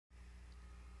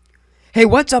Hey,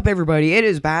 what's up, everybody? It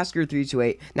is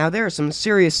Basker328. Now, there is some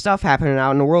serious stuff happening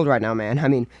out in the world right now, man. I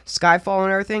mean, Skyfall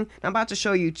and everything. I'm about to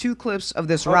show you 2 clips of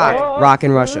this rock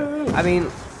in Russia. I mean,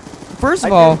 first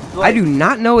of all, I do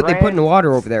not know what they put in the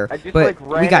water over there, but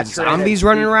we got zombies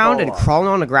running around and crawling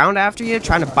on the ground after you,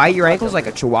 trying to bite your ankles like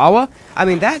a chihuahua. I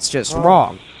mean, that's just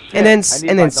wrong. And then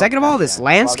second of all, this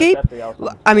landscape,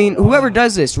 I mean, whoever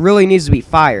does this really needs to be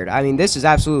fired. I mean, this is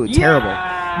absolutely terrible.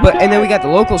 And then we got the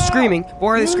locals screaming.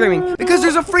 Why are they screaming? Because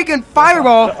there's a freaking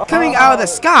fireball coming out of the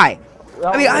sky.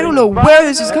 I mean, I don't know where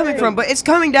this is coming from, but it's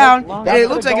coming down, and it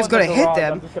looks like it's going to hit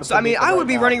them. So, I mean, I would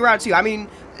be running around, too. I mean,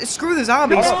 screw the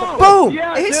zombies. Boom!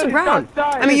 It hits the ground.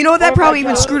 I mean, you know what? That probably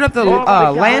even screwed up the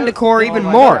land decor even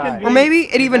more. Or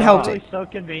maybe it even helped it.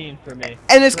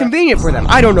 And it's convenient for them.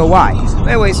 I don't know why.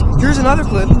 Anyways, here's another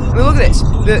clip. I mean, look at this.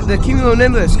 The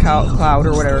cumulonimbus cloud,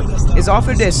 or whatever, is off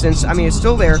in the distance. I mean, it's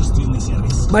still there.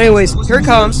 But anyways, here it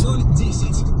comes.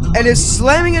 And it's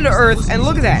slamming into Earth, and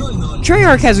look at that.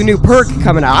 Treyarch has a new perk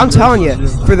coming out. I'm telling you,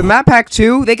 for the map pack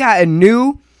 2, they got a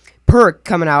new perk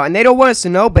coming out, and they don't want us to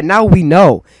know, but now we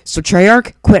know. So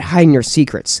Treyarch, quit hiding your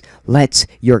secrets. Let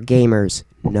your gamers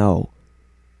know.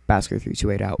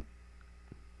 Basker328 out.